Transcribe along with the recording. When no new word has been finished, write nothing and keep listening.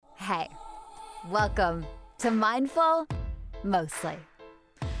Welcome to Mindful Mostly.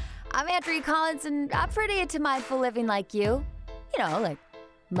 I'm Andrea Collins, and I'm pretty into mindful living like you. You know, like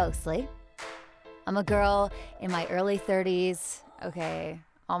mostly. I'm a girl in my early 30s,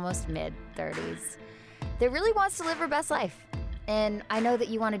 almost mid-30s, that really wants to live her best life. And I know that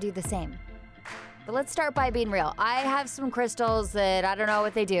you want to do the same. But let's start by being real. I have some crystals that I don't know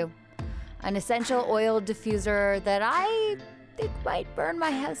what they do. An essential oil diffuser that I think might burn my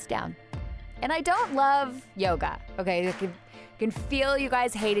house down. And I don't love yoga, okay? I can feel you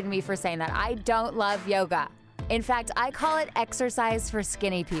guys hated me for saying that. I don't love yoga. In fact, I call it exercise for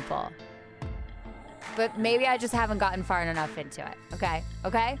skinny people. But maybe I just haven't gotten far enough into it, okay?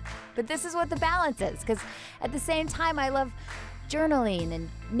 But this is what the balance is, because at the same time, I love journaling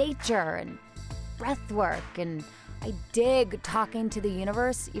and nature and breath work, and I dig talking to the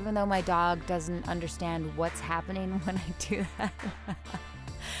universe, even though my dog doesn't understand what's happening when I do that.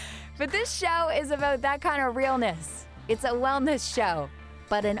 But this show is about that kind of realness. It's a wellness show,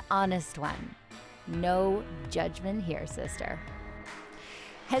 but an honest one. No judgment here, sister.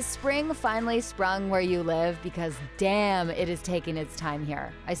 Has spring finally sprung where you live? Because damn, it is taking its time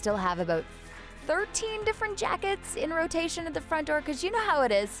here. I still have about 13 different jackets in rotation at the front door, because you know how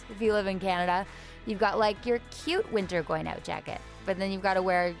it is if you live in Canada. You've got like your cute winter going out jacket, but then you've got to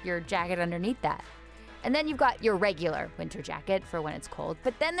wear your jacket underneath that. And then you've got your regular winter jacket for when it's cold,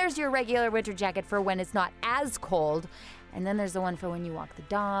 but then there's your regular winter jacket for when it's not as cold, and then there's the one for when you walk the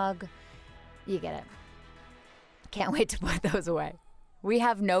dog. You get it. Can't wait to put those away. We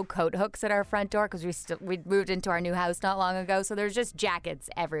have no coat hooks at our front door because we moved into our new house not long ago, so there's just jackets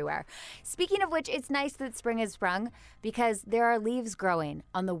everywhere. Speaking of which, it's nice that spring has sprung because there are leaves growing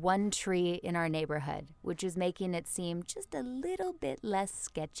on the one tree in our neighborhood, which is making it seem just a little bit less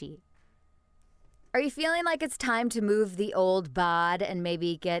sketchy. Are you feeling like it's time to move the old bod and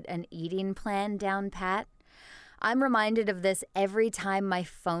maybe get an eating plan down pat? I'm reminded of this every time my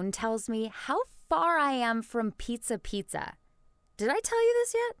phone tells me how far I am from pizza. Did I tell you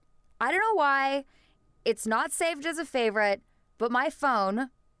this yet? I don't know why. It's not saved as a favorite, but my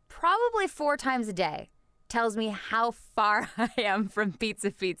phone, probably 4 times a day, tells me how far I am from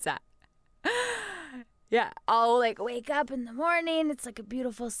pizza. Yeah, I'll wake up in the morning. It's like a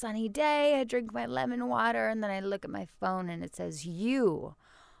beautiful sunny day. I drink my lemon water, and then I look at my phone and it says, you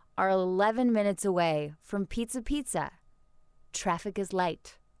are 11 minutes away from pizza. Traffic is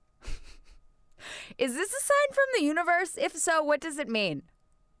light. Is this a sign from the universe? If so, what does it mean?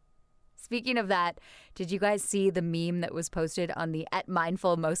 Speaking of that, did you guys see the meme that was posted on the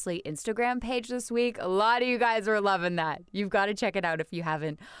 @MindfulMostly Instagram page this week? A lot of you guys are loving that. You've got to check it out if you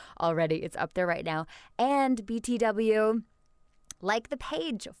haven't already. It's up there right now. And BTW, like the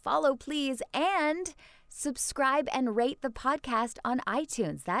page, follow please, and subscribe and rate the podcast on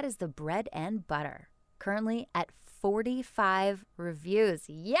iTunes. That is the bread and butter. Currently at 45 reviews.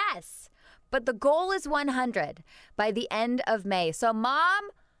 Yes! But the goal is 100 by the end of May. So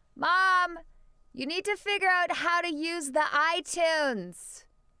Mom, you need to figure out how to use the iTunes.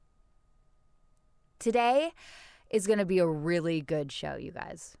 Today is going to be a really good show, you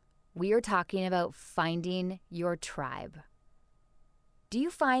guys. We are talking about finding your tribe. Do you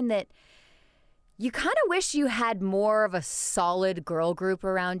find that you kind of wish you had more of a solid girl group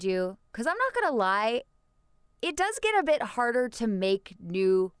around you? Because I'm not going to lie, it does get a bit harder to make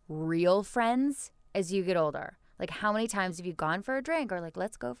new real friends as you get older. Like, how many times have you gone for a drink or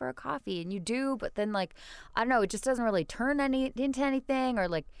let's go for a coffee? And you do, but then I don't know, it just doesn't really turn into anything, or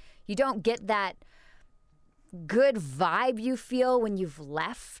you don't get that good vibe you feel when you've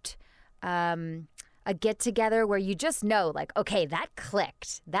left a get together where you just know okay, that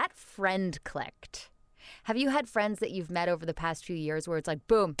clicked, that friend clicked. Have you had friends that you've met over the past few years where it's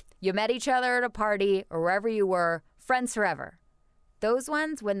boom, you met each other at a party or wherever you were, friends forever? Those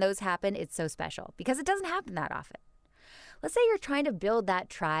ones, when those happen, it's so special because it doesn't happen that often. Let's say you're trying to build that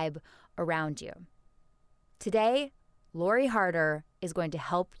tribe around you. Today, Lori Harder is going to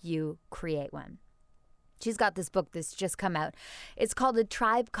help you create one. She's got this book that's just come out. It's called A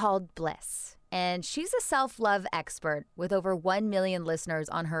Tribe Called Bliss. And she's a self-love expert with over 1 million listeners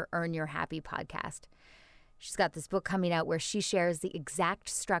on her Earn Your Happy podcast. She's got this book coming out where she shares the exact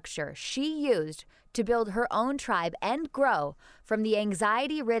structure she used to build her own tribe and grow from the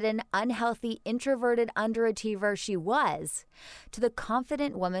anxiety-ridden, unhealthy, introverted underachiever she was to the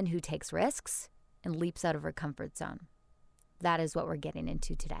confident woman who takes risks and leaps out of her comfort zone. That is what we're getting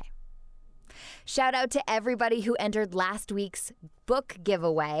into today. Shout out to everybody who entered last week's book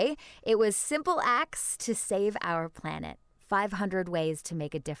giveaway. It was Simple Acts to Save Our Planet. 500 Ways to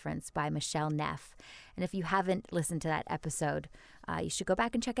Make a Difference by Michelle Neff. And if you haven't listened to that episode, You should go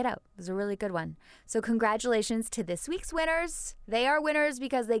back and check it out. It was a really good one. So congratulations to this week's winners. They are winners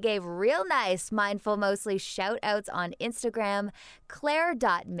because they gave real nice Mindful Mostly shout outs on Instagram.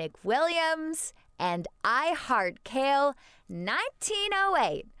 Claire.McWilliams and I Heart Kale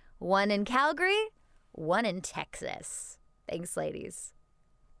 1908. One in Calgary, one in Texas. Thanks, ladies.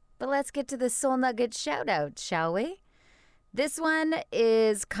 But let's get to the Soul Nugget shout out, shall we? This one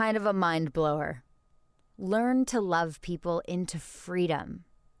is kind of a mind blower. Learn to love people into freedom,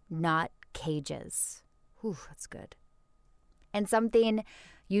 not cages. Whew, that's good. And something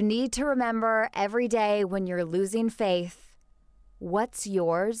you need to remember every day when you're losing faith: what's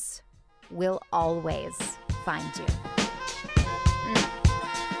yours will always find you.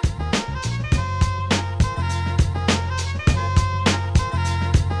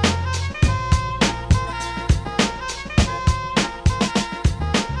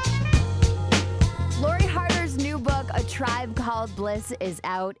 Tribe Called Bliss is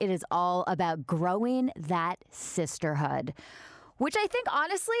out. It is all about growing that sisterhood, which I think,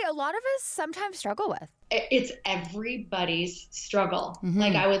 honestly, a lot of us sometimes struggle with. It's everybody's struggle.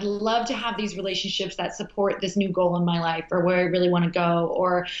 Like, I would love to have these relationships that support this new goal in my life, or where I really want to go,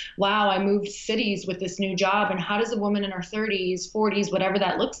 or wow, I moved cities with this new job. And how does a woman in her 30s, 40s, whatever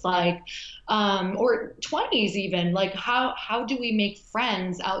that looks like, or 20s even, like how do we make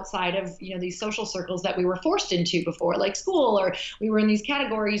friends outside of, these social circles that we were forced into before, like school, or we were in these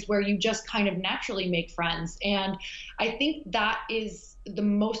categories where you just kind of naturally make friends. And I think that is the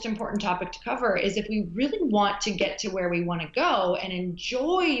most important topic to cover, is if we really want to get to where we want to go and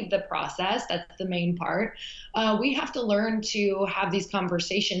enjoy the process, that's the main part, we have to learn to have these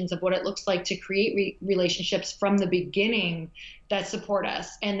conversations of what it looks like to create relationships from the beginning that support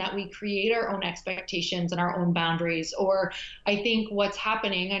us, and that we create our own expectations and our own boundaries. Or I think what's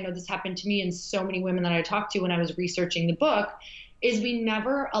happening, I know this happened to me and so many women that I talked to when I was researching the book, is we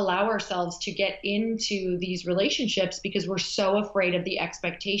never allow ourselves to get into these relationships because we're so afraid of the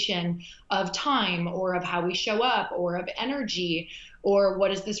expectation of time, or of how we show up, or of energy, or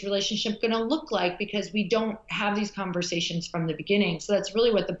what is this relationship going to look like, because we don't have these conversations from the beginning. So that's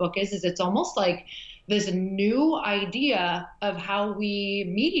really what the book is it's almost like this new idea of how we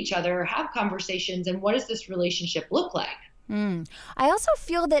meet each other, have conversations, and what does this relationship look like? I also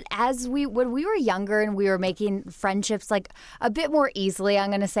feel that when we were younger and we were making friendships like a bit more easily,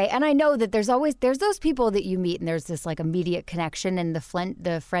 I'm going to say, and I know that there's those people that you meet and there's this like immediate connection and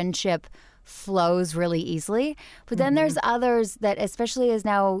the friendship flows really easily. But then there's others that, especially as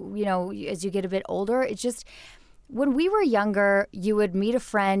now, as you get a bit older, it's just, when we were younger, you would meet a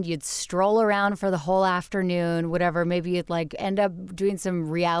friend, you'd stroll around for the whole afternoon, whatever. Maybe you'd like end up doing some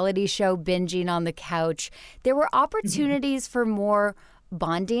reality show binging on the couch. There were opportunities for more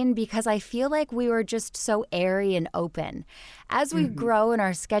bonding because I feel like we were just so airy and open. As we grow and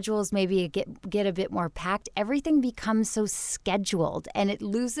our schedules maybe get a bit more packed, everything becomes so scheduled and it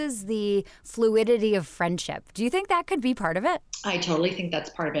loses the fluidity of friendship. Do you think that could be part of it? I totally think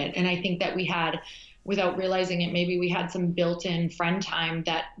that's part of it. And I think that we had, without realizing it, maybe we had some built-in friend time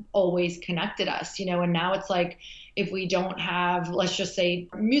that always connected us, and now it's like, if we don't have, let's just say,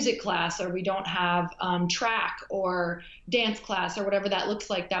 music class, or we don't have track or dance class, or whatever that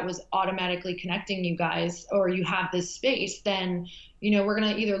looks like, that was automatically connecting you guys, or you have this space, then we're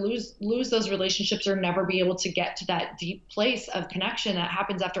going to either lose those relationships or never be able to get to that deep place of connection that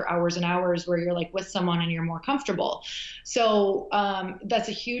happens after hours and hours where you're like with someone and you're more comfortable. So that's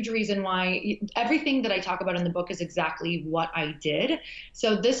a huge reason why everything that I talk about in the book is exactly what I did.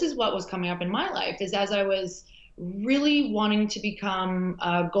 So this is what was coming up in my life, is as I was really wanting to become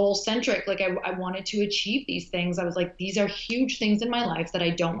goal centric. Like I wanted to achieve these things. I was like, these are huge things in my life that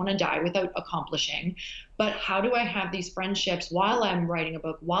I don't want to die without accomplishing. But how do I have these friendships while I'm writing a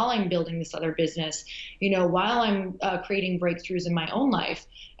book, while I'm building this other business, while I'm creating breakthroughs in my own life?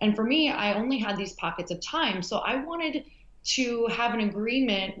 And for me, I only had these pockets of time. So I wanted to have an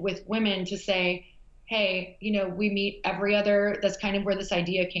agreement with women to say, hey, we meet every other, that's kind of where this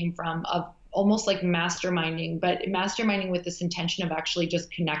idea came from, of almost like masterminding, but masterminding with this intention of actually just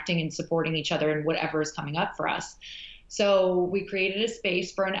connecting and supporting each other in whatever is coming up for us. So we created a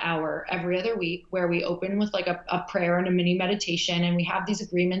space for an hour every other week where we open with like a prayer and a mini meditation. And we have these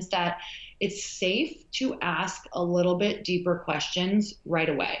agreements that it's safe to ask a little bit deeper questions right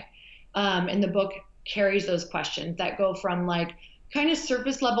away. And the book carries those questions that go from like kind of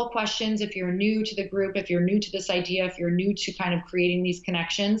surface level questions if you're new to the group, if you're new to this idea, if you're new to kind of creating these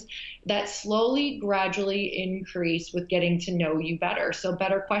connections, that slowly, gradually increase with getting to know you better. So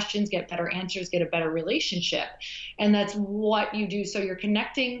better questions get better answers, get a better relationship. And that's what you do. So you're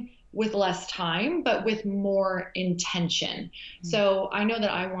connecting with less time, but with more intention. So I know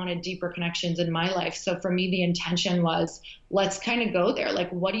that I wanted deeper connections in my life. So for me, the intention was, let's kind of go there. Like,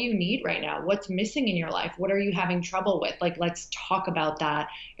 what do you need right now? What's missing in your life? What are you having trouble with? Like, let's talk about that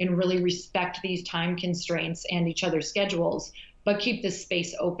and really respect these time constraints and each other's schedules, but keep this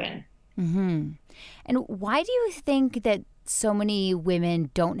space open. Mm-hmm. And why do you think that so many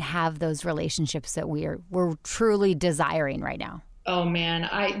women don't have those relationships that we're truly desiring right now? Oh man,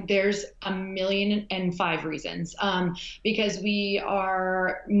 there's 1,000,005 reasons. Because we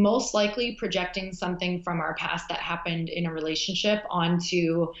are most likely projecting something from our past that happened in a relationship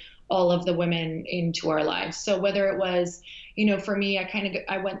onto all of the women into our lives. So whether it was, for me,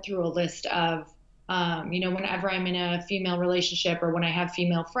 I went through a list of, whenever I'm in a female relationship or when I have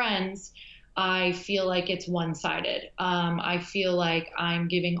female friends, I feel like it's one-sided. I feel like I'm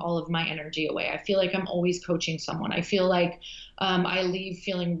giving all of my energy away. I feel like I'm always coaching someone. I feel like I leave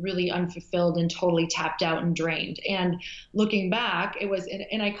feeling really unfulfilled and totally tapped out and drained. And looking back, it was,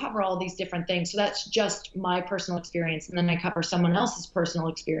 and I cover all these different things. So that's just my personal experience. And then I cover someone else's personal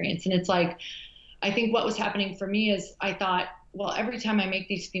experience. And it's like, I think what was happening for me is I thought, well, every time I make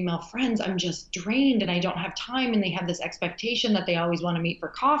these female friends, I'm just drained and I don't have time. And they have this expectation that they always want to meet for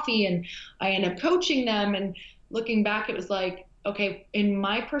coffee. And I end up coaching them. And looking back, it was like, okay, in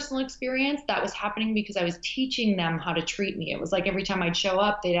my personal experience, that was happening because I was teaching them how to treat me. It was like every time I'd show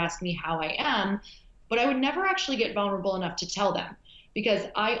up, they'd ask me how I am, but I would never actually get vulnerable enough to tell them, because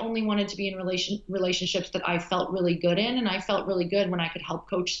I only wanted to be in relationships that I felt really good in. And I felt really good when I could help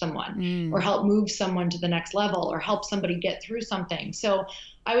coach someone or help move someone to the next level or help somebody get through something. So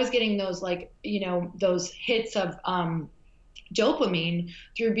I was getting those those hits of dopamine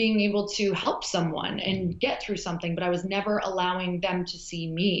through being able to help someone and get through something, but I was never allowing them to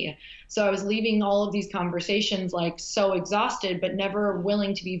see me. So I was leaving all of these conversations like so exhausted, but never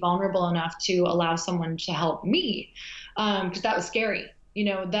willing to be vulnerable enough to allow someone to help me. Because that was scary.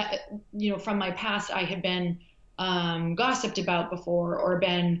 From my past, I had been gossiped about before or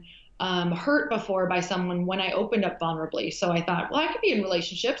been hurt before by someone when I opened up vulnerably. So I thought, well, I could be in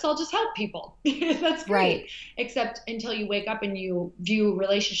relationships. I'll just help people. That's great. Right. Except until you wake up and you view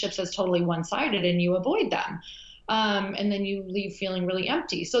relationships as totally one-sided and you avoid them. And then you leave feeling really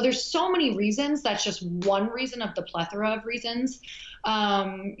empty. So there's so many reasons. That's just one reason of the plethora of reasons.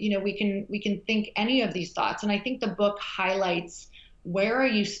 We can think any of these thoughts. And I think the book highlights where are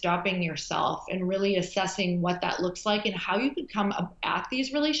you stopping yourself and really assessing what that looks like and how you could come at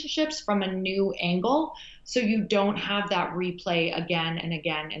these relationships from a new angle so you don't have that replay again and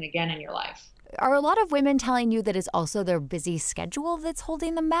again and again in your life. Are a lot of women telling you that it's also their busy schedule that's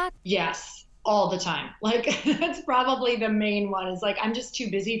holding them back? Yes, all the time. Like that's probably the main one is like, I'm just too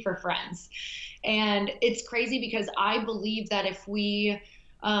busy for friends. And it's crazy because I believe that if we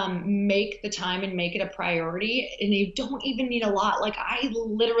make the time and make it a priority, and you don't even need a lot. Like I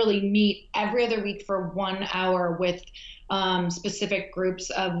literally meet every other week for 1 hour with specific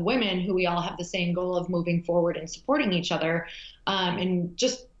groups of women who we all have the same goal of moving forward and supporting each other, and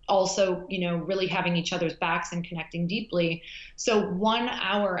just also, really having each other's backs and connecting deeply. So 1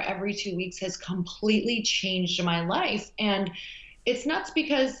 hour every 2 weeks has completely changed my life. And it's nuts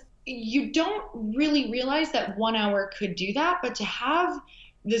because you don't really realize that 1 hour could do that, but to have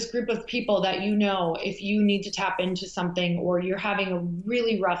this group of people that if you need to tap into something or you're having a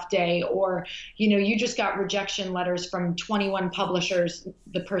really rough day or you just got rejection letters from 21 publishers,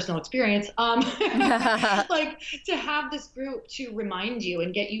 the personal experience, like to have this group to remind you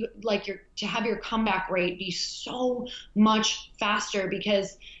and get you to have your comeback rate be so much faster,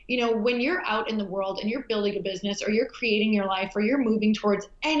 because when you're out in the world and you're building a business or you're creating your life or you're moving towards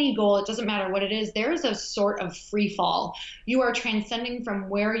any goal, it doesn't matter what it is, there is a sort of free fall. You are transcending from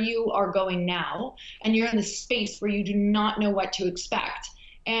where you are going now, and you're in this space where you do not know what to expect.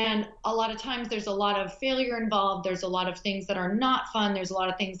 And a lot of times there's a lot of failure involved. There's a lot of things that are not fun. There's a lot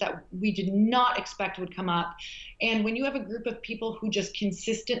of things that we did not expect would come up. And when you have a group of people who just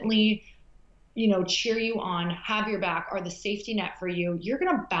consistently cheer you on, have your back, are the safety net for you, you're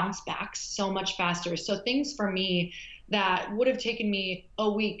going to bounce back so much faster. So things for me that would have taken me a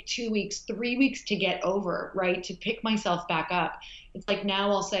week, 2 weeks, 3 weeks to get over, right? To pick myself back up. It's like now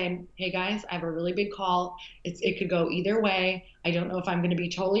I'll say, hey guys, I have a really big call. It could go either way. I don't know if I'm going to be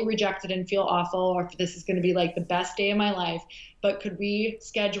totally rejected and feel awful or if this is going to be like the best day of my life, but could we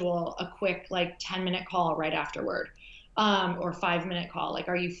schedule a quick 10-minute call right afterward? Or 5-minute call? Like,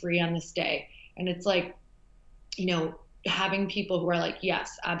 are you free on this day? And it's like, having people who are like,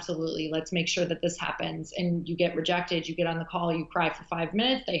 yes, absolutely, let's make sure that this happens. And you get rejected, you get on the call, you cry for 5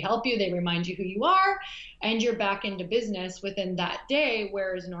 minutes, they help you, they remind you who you are, and you're back into business within that day,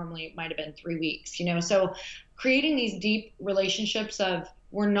 whereas normally it might have been 3 weeks, So creating these deep relationships of,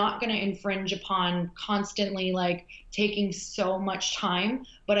 we're not going to infringe upon constantly like taking so much time,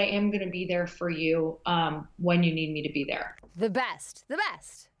 but I am going to be there for you when you need me to be there. The best.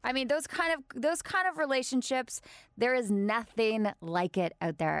 I mean, those kind of relationships, there is nothing like it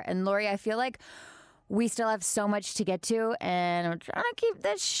out there. And Lori, I feel like we still have so much to get to, and I'm trying to keep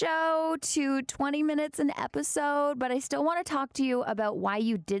this show to 20 minutes an episode, but I still want to talk to you about why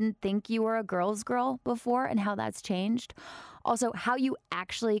you didn't think you were a girl's girl before and how that's changed. Also, how you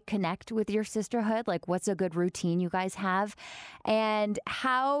actually connect with your sisterhood, like what's a good routine you guys have, and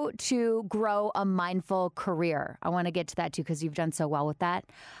how to grow a mindful career. I want to get to that too, because you've done so well with that.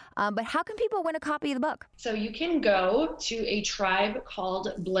 But how can people win a copy of the book? So you can go to a tribe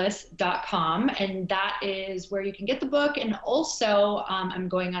called bliss.com, and that is where you can get the book. And also I'm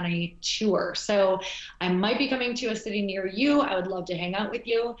going on a tour. So I might be coming to a city near you. I would love to hang out with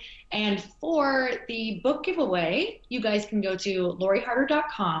you. And for the book giveaway, you guys can go to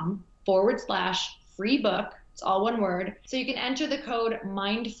loriharder.com/free book. It's all one word. So you can enter the code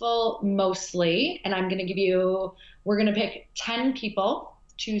Mindful Mostly, and we're going to pick 10 people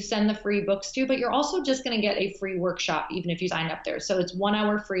to send the free books to, but you're also just going to get a free workshop even if you sign up there. So it's 1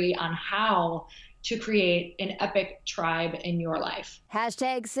 hour free on how to create an epic tribe in your life.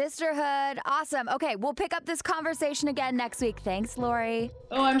 #sisterhood. Awesome. Okay, we'll pick up this conversation again next week. Thanks, Lori.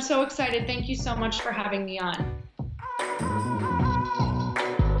 Oh, I'm so excited. Thank you so much for having me on.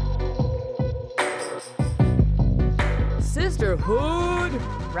 Sisterhood.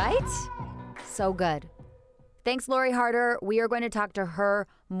 Right? So good. Thanks, Lori Harder. We are going to talk to her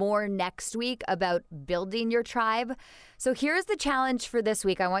more next week about building your tribe. So here's the challenge for this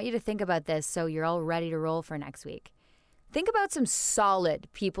week. I want you to think about this so you're all ready to roll for next week. Think about some solid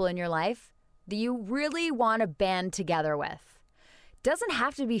people in your life that you really want to band together with. Doesn't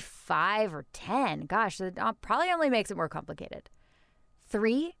have to be 5 or 10. Gosh, that probably only makes it more complicated.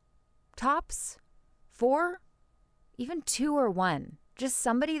 3, tops, 4, even 2 or 1. Just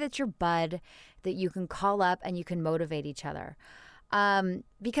somebody that's your bud that you can call up and you can motivate each other.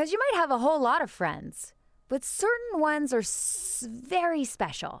 Because you might have a whole lot of friends, but certain ones are very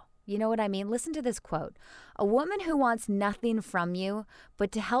special. You know what I mean? Listen to this quote. A woman who wants nothing from you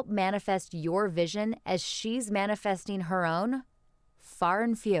but to help manifest your vision as she's manifesting her own, far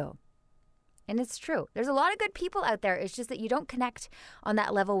and few. And it's true. There's a lot of good people out there. It's just that you don't connect on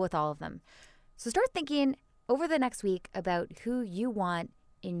that level with all of them. So start thinking over the next week about who you want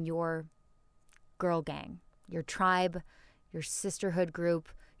in your girl gang, your tribe, your sisterhood group,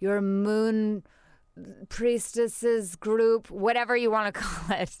 your moon priestesses group, whatever you want to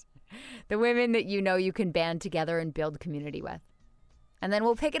call it. The women that you know you can band together and build community with. And then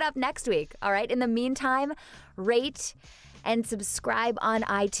we'll pick it up next week. All right. In the meantime, rate and subscribe on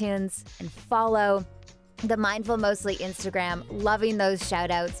iTunes and follow the Mindful Mostly Instagram. Loving those shout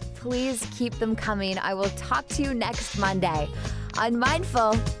outs. Please keep them coming. I will talk to you next Monday on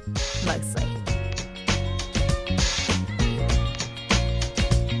Mindful Mostly.